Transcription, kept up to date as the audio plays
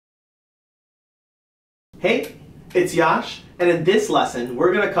Hey, it's Yash, and in this lesson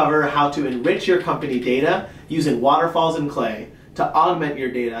we're going to cover how to enrich your company data using waterfalls and clay to augment your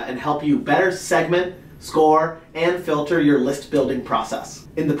data and help you better segment, score, and filter your list building process.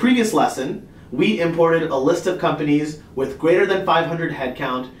 In the previous lesson, we imported a list of companies with greater than 500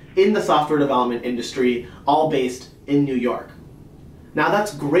 headcount in the software development industry, all based in New York. Now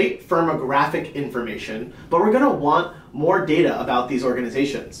that's great firmographic information, but we're going to want more data about these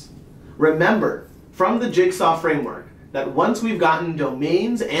organizations. Remember from the Jigsaw framework that once we've gotten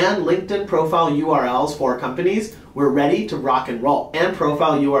domains and LinkedIn profile URLs for companies, we're ready to rock and roll, and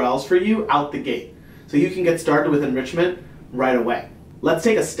profile URLs for you out the gate. So you can get started with enrichment right away. Let's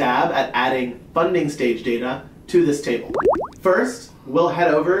take a stab at adding funding stage data to this table. First, we'll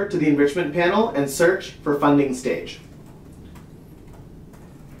head over to the enrichment panel and search for funding stage.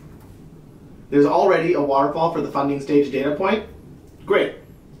 There's already a waterfall for the funding stage data point. Great.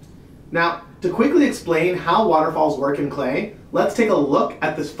 Now, to quickly explain how waterfalls work in clay, let's take a look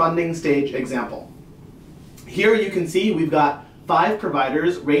at this funding stage example. Here you can see we've got 5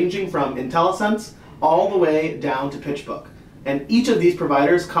 providers ranging from IntelliSense all the way down to PitchBook. And each of these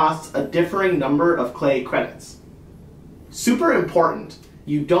providers costs a differing number of clay credits. Super important,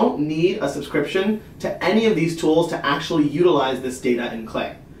 you don't need a subscription to any of these tools to actually utilize this data in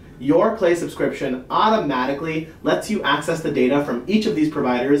clay. Your clay subscription automatically lets you access the data from each of these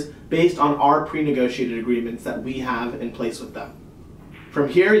providers based on our pre-negotiated agreements that we have in place with them. From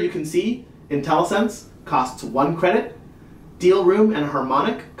here you can see IntelliSense costs 1 credit, Dealroom and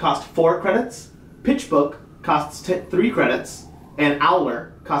Harmonic cost 4 credits, PitchBook costs 3 credits, and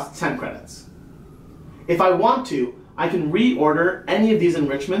Owler costs 10 credits. If I want to, I can reorder any of these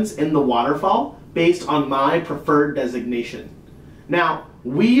enrichments in the waterfall based on my preferred designation. Now,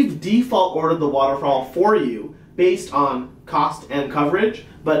 we've default ordered the waterfall for you based on cost and coverage,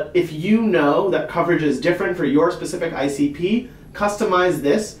 but if you know that coverage is different for your specific ICP, customize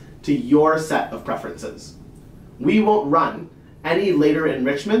this to your set of preferences. We won't run any later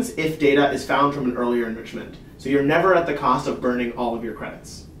enrichments if data is found from an earlier enrichment, so you're never at the cost of burning all of your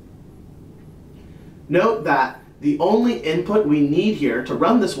credits. Note that the only input we need here to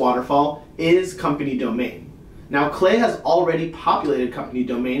run this waterfall is company domain. Now Clay has already populated company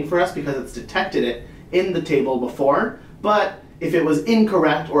domain for us because it's detected it in the table before, but if it was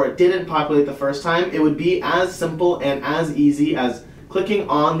incorrect or it didn't populate the first time, it would be as simple and as easy as clicking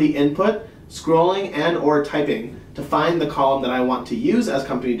on the input, scrolling and or typing to find the column that I want to use as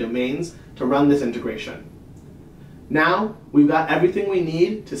company domains to run this integration. Now we've got everything we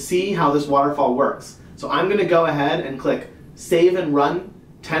need to see how this waterfall works. So I'm going to go ahead and click Save and Run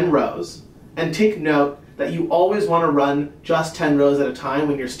 10 rows, and take note that you always want to run just 10 rows at a time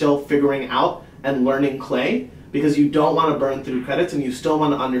when you're still figuring out and learning clay, because you don't want to burn through credits and you still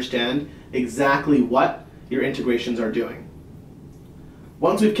want to understand exactly what your integrations are doing.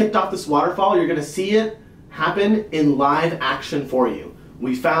 Once we've kicked off this waterfall, you're going to see it happen in live action for you.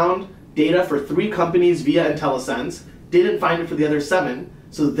 We found data for 3 companies via IntelliSense, didn't find it for the other 7,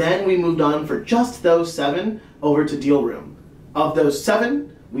 so then we moved on for just those 7 over to Dealroom. Of those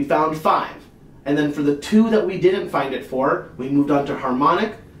 7, we found 5. And then for the 2 that we didn't find it for, we moved on to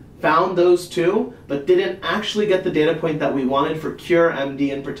Harmonic, found those 2, but didn't actually get the data point that we wanted for Cure MD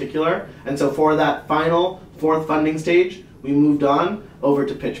in particular. And so for that final 4th funding stage, we moved on over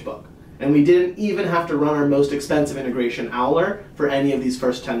to PitchBook. And we didn't even have to run our most expensive integration, Owler, for any of these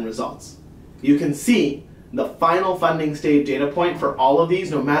first 10 results. You can see the final funding stage data point for all of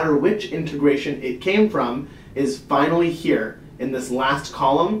these, no matter which integration it came from, is finally here in this last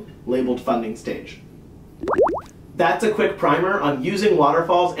column labeled funding stage. That's a quick primer on using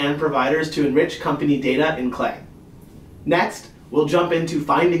waterfalls and providers to enrich company data in clay. Next, we'll jump into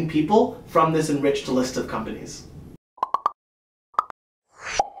finding people from this enriched list of companies.